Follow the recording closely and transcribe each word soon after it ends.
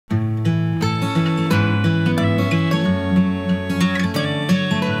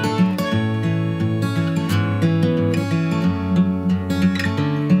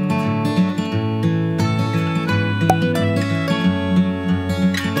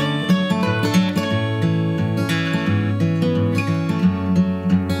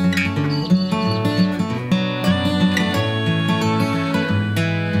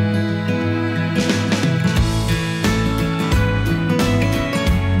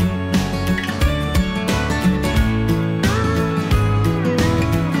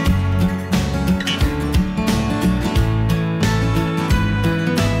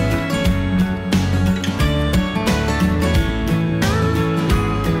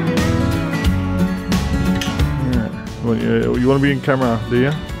You want to be in camera, do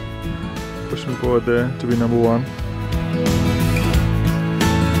you? Push me forward there to be number one.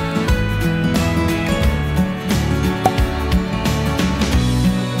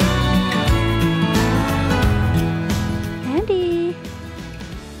 Andy!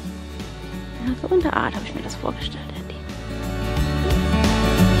 Ja, so in der Art habe ich mir das vorgestellt, Andy.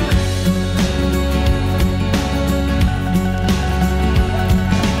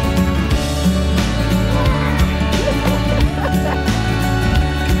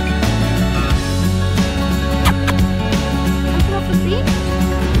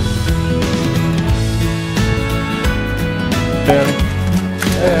 Annie.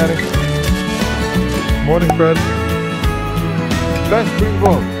 Hey, Annie. Morning, Fred. Bess, bring the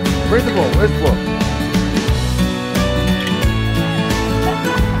ball. Bring the ball. Where's the ball?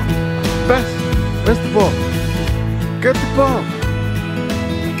 Bess, where's the ball? Get the ball.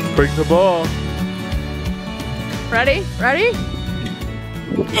 Bring the ball. Ready? Ready?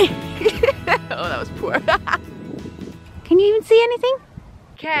 Oh, that was poor. Can you even see anything?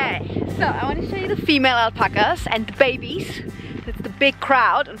 Okay, so I want to show you the female alpacas and the babies. It's the big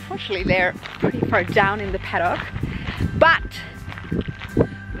crowd. Unfortunately, they're pretty far down in the paddock, but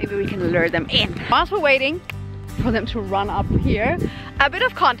maybe we can lure them in. Whilst we're waiting for them to run up here, a bit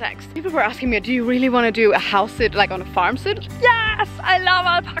of context. People were asking me, do you really want to do a house sit like on a farm sit? Yes, I love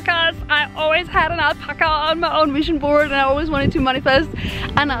alpacas. I always had an alpaca on my own vision board and I always wanted to manifest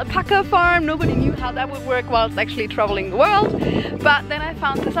an alpaca farm. Nobody knew how that would work whilst actually traveling the world. But then I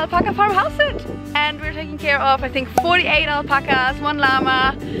found this alpaca farm house sit and we're taking care of, I think, 48 alpacas, 1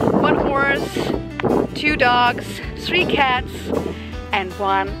 llama, 1 horse, 2 dogs, 3 cats and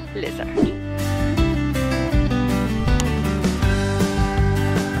 1 lizard.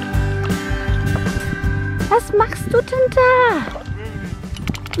 Was machst du denn da?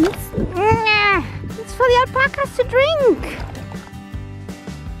 It's for the alpacas to drink.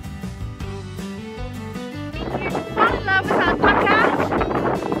 Fell in love with alpacas,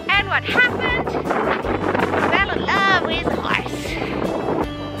 and what happened? Fell in love with a horse.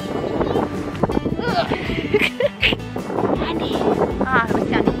 Andy. Ah, du bist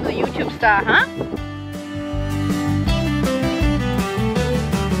ja nicht nur YouTube-Star, huh?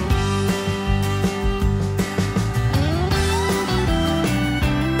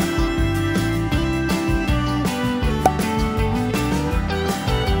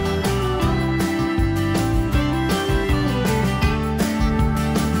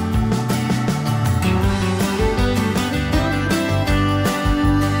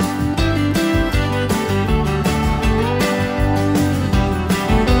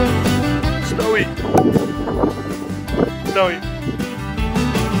 Snowy.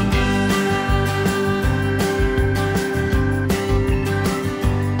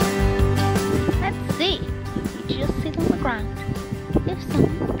 Let's see. You just sit on the ground. If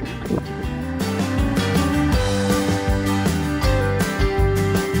someone comes.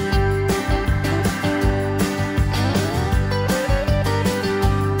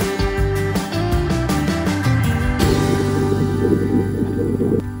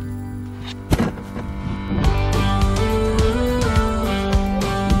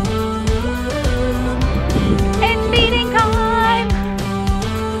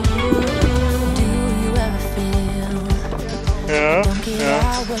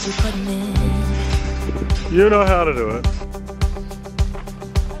 You know how to do it.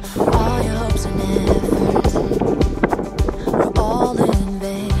 All your hopes and efforts were all in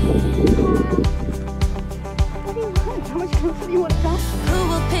vain. How much closer do you want to go? Who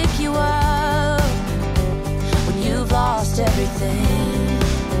will pick you up when you've lost everything?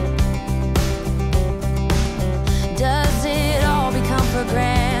 Does it all become for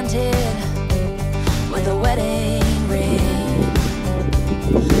granted with a wedding ring?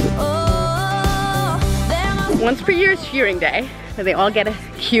 Once per year is shearing day, and they all get a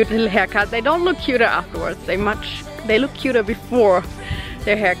cute little haircut. They don't look cuter afterwards. They look cuter before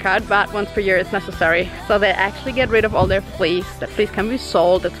their haircut, but once per year it's necessary. So they actually get rid of all their fleece. The fleece can be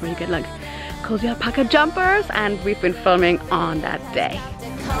sold. That's when you get like cozy alpaca jumpers, and we've been filming on that day.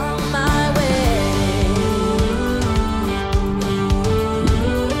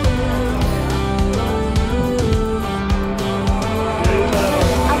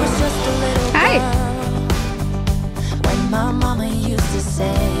 My mama used to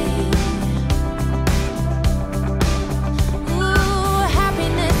say, ooh,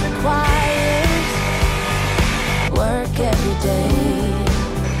 happiness requires work every day.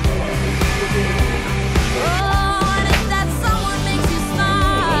 Oh, and if that someone makes you smile,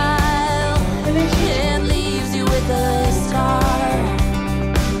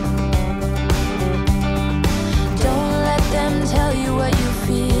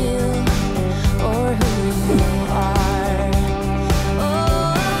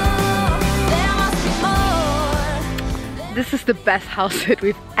 the best house sit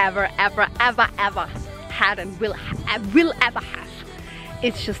we've ever had and will ever have.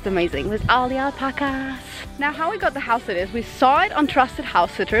 It's just amazing with all the alpacas. Now, how we got the house sit is we saw it on Trusted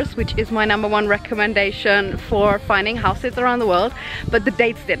Housesitters, which is my #1 recommendation for finding house sits around the world, but the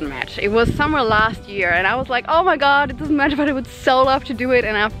dates didn't match. It was summer last year and I was like, oh my god, it doesn't match, but I would so love to do it.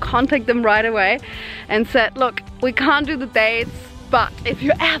 And I've contacted them right away and said, look, we can't do the dates, but if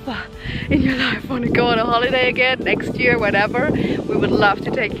you ever in your life want to go on a holiday again next year, whatever, we would love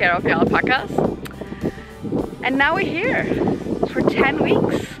to take care of your alpacas. And now we're here for 10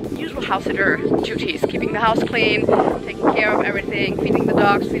 weeks. Usual house sitter duties, keeping the house clean, taking care of everything, feeding the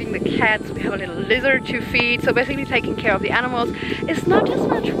dogs, feeding the cats. We have a little lizard to feed, so basically taking care of the animals. It's not as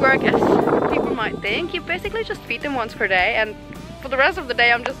much work as people might think. You basically just feed them once per day, and for the rest of the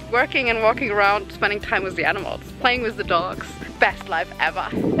day I'm just working and walking around, spending time with the animals, playing with the dogs. Best life ever.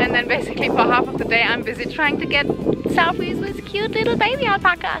 And then basically for half of the day I'm busy trying to get selfies with cute little baby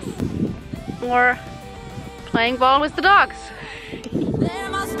alpacas. Or playing ball with the dogs. There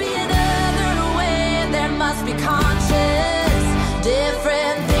must be another way, there must be conscious,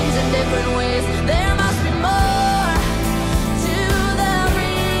 different things in different ways. There must be more to the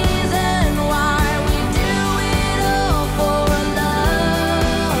reason why we do it all for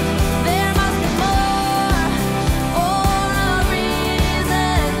love. There must be more for a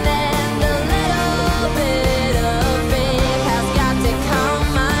reason, and a little bit of faith has got to come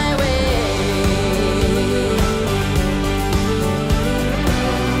my way.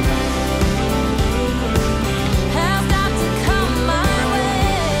 Has got to come my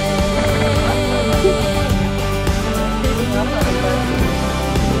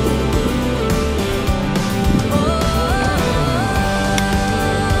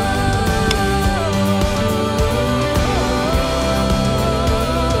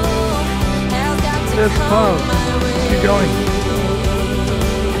It's close. Keep going.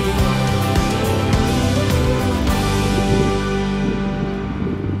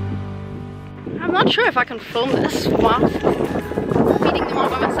 I'm not sure if I can film this while feeding them all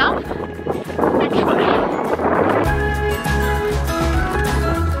by myself. I'll try.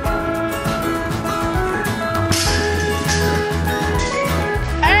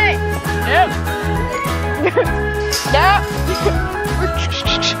 Hey! Yeah!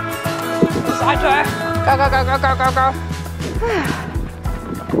 Side go, go, go, go, go, go, go.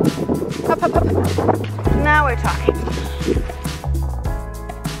 Up, up, up. Now we're talking.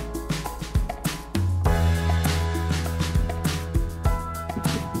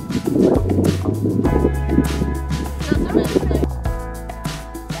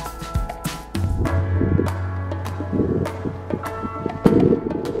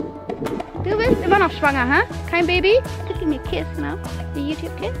 Du bist immer noch schwanger, huh? Kein Baby? Just give me a kiss, you know? The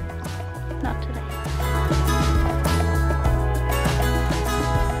YouTube kiss? Not today.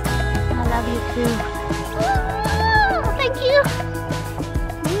 I love you too.